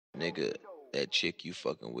Nigga, that chick you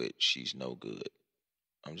fucking with, she's no good.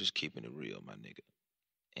 I'm just keeping it real, my nigga.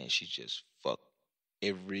 And she just fuck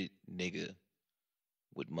every nigga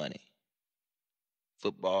with money.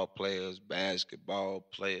 Football players, basketball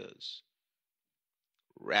players,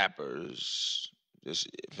 rappers. Just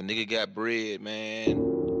if a nigga got bread, man,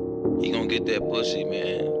 he gonna get that pussy,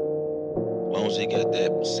 man. As long as he got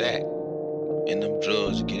that sack and them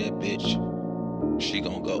drugs to get that bitch, she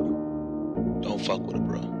gonna go. Don't fuck with her,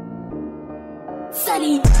 bro.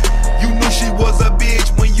 Sonny. You knew she was a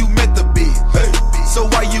bitch when you met the bitch. Hey. So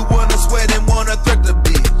why you wanna sweat and wanna threat the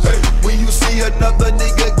bitch? Hey. When you see another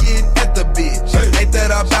nigga getting at the bitch, hey. Ain't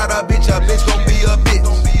that about a bitch gon' be a bitch.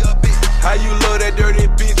 How you love that dirty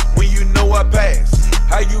bitch when you know I pass?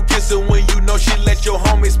 How you kiss her when you know she let your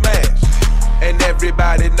homie smash? And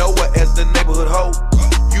everybody know her as the neighborhood hoe.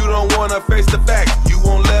 You don't wanna face the facts, you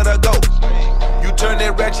won't let her go. You turn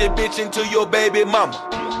that ratchet bitch into your baby mama.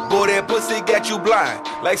 Boy, that pussy got you blind,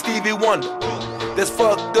 like Stevie Wonder. That's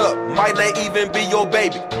fucked up, might not even be your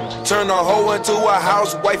baby. Turn a hoe into a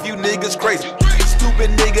housewife, you niggas crazy.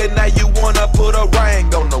 Stupid nigga, now you wanna put a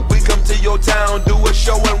ring on her. We come to your town, do a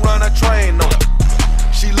show and run a train on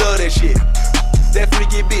her. She love that shit, that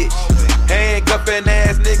freaky bitch. Handcuffin'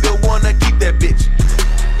 ass nigga wanna keep that bitch.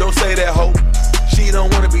 Don't say that hoe, she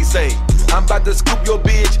don't wanna be saved. I'm about to scoop your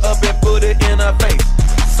bitch up and put it in her face.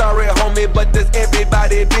 Sorry homie, but that's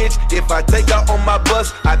everybody bitch. If I take her on my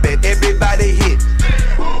bus, I bet everybody hit.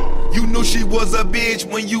 You knew she was a bitch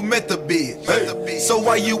when you met the bitch. Hey. So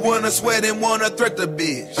why you wanna sweat and wanna threat the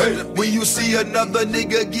bitch? Hey. When you see another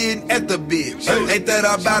nigga getting at the bitch, hey. Ain't that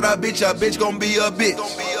about a bitch gon' be a bitch.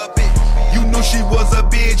 You knew she was a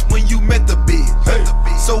bitch when you met the bitch. Hey.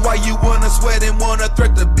 So why you wanna sweat and wanna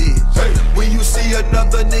threat the bitch? Hey. When you see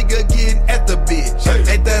another nigga getting at the bitch,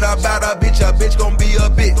 hey. Ain't that about a bitch gon' be a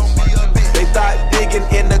bitch. They thought digging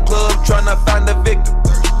in the club tryna find a victim.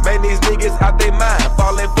 Man, these niggas out they mind,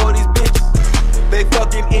 falling for these bitches. They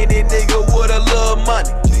fucking any nigga with a little money.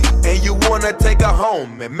 And you wanna take her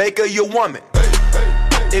home and make her your woman.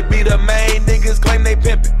 It be the main niggas claim they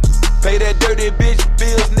pimpin'. Pay that dirty bitch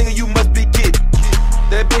bills, nigga, you must be kidding.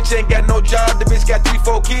 That bitch ain't got no job, the bitch got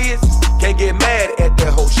 3-4 kids. Can't get mad at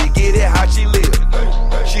that hoe, she get it how she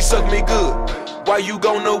live. She suck me good, why you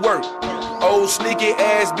gonna work? Old sneaky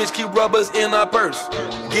ass bitch keep rubbers in her purse.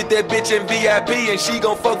 Get that bitch in VIP and she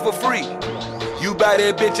gon' fuck for free. You buy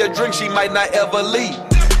that bitch a drink, she might not ever leave.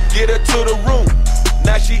 Get her to the room,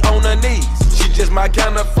 now she on her knees. She just my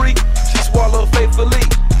kind of freak, she swallow faithfully.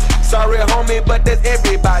 Sorry homie, but that's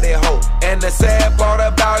everybody hoe. And the sad part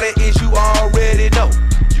about it is you already know.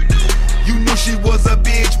 You knew she was a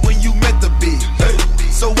bitch when you met the bitch. Hey.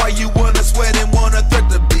 So why you wanna sweat and wanna threat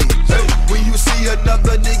the bitch? Hey. When you see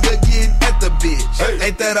another nigga getting at the bitch, hey.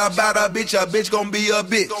 Ain't that about a bitch gon' be a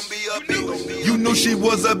bitch. You knew she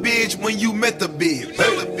was a bitch when you met the bitch.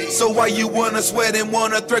 Hey. So why you wanna sweat and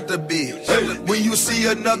wanna threat the bitch? Hey. When you see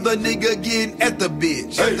another nigga getting at the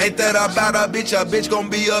bitch, hey. Ain't that about a bitch gon'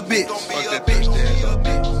 be a bitch. Fuck that thirsty ass little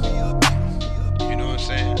bitch. You know what I'm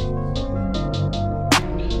saying?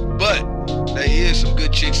 But there is some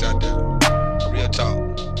good chicks out there. Real talk.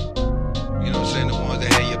 You know what I'm saying? The ones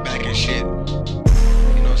that have your back and shit. You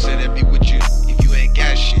know what I'm saying? That be with you if you ain't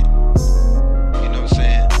got shit. You know what I'm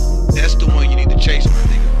saying? That's the one you need to chase, my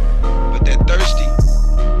nigga. But that thirsty,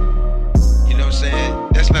 you know what I'm saying?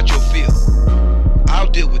 That's not your field. I'll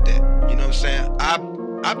deal with that. You know what I'm saying? I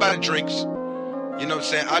buy the drinks. You know what I'm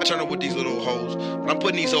saying? I turn up with these little hoes. But I'm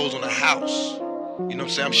putting these hoes on a house. You know what I'm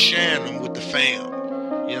saying? I'm sharing them with the fam.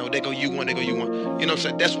 You know, they go you one, they go you one. You know what I'm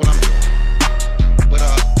saying? That's what I'm doing. But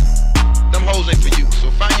them hoes ain't for you.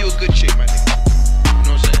 So find you a good chick, my nigga. You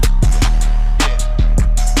know what I'm saying? Yeah.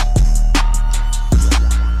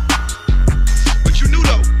 But you knew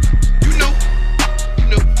though. You knew. You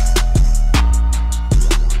knew.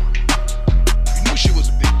 You knew she was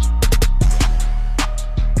a bitch.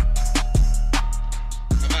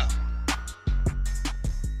 I'm out.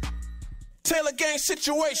 Taylor gang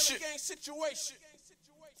situation.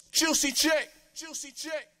 Juicy check.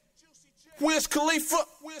 Wiz Khalifa.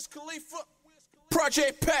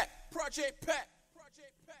 Project Pat.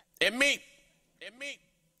 And me.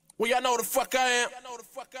 Well, y'all know the fuck I am.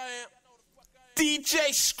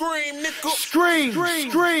 DJ Scream, nigga. Scream.